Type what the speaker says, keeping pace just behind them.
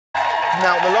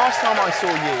Now, the last time I saw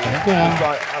you was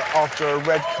like after a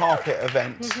red carpet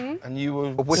event, and you were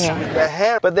wishing with their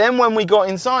hair. But then when we got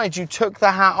inside, you took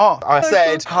the hat off. I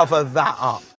said, cover that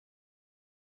up.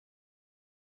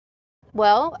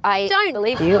 Well, I don't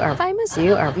believe you are famous.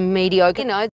 You are mediocre. You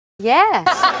know,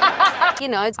 yes. You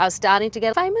know, I was starting to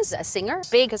get famous, a singer,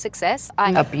 big success.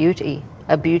 I'm a beauty,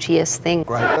 a beauteous thing.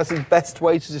 Great. That's the best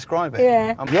way to describe it.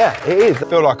 Yeah. Yeah, it is. I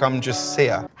feel like I'm just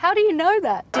Sia. How do you know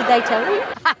that? Did they tell you?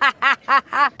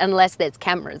 Unless there's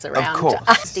cameras around. Of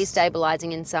course.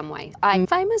 Destabilizing in some way. I'm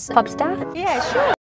famous. Pop star. Yeah, sure.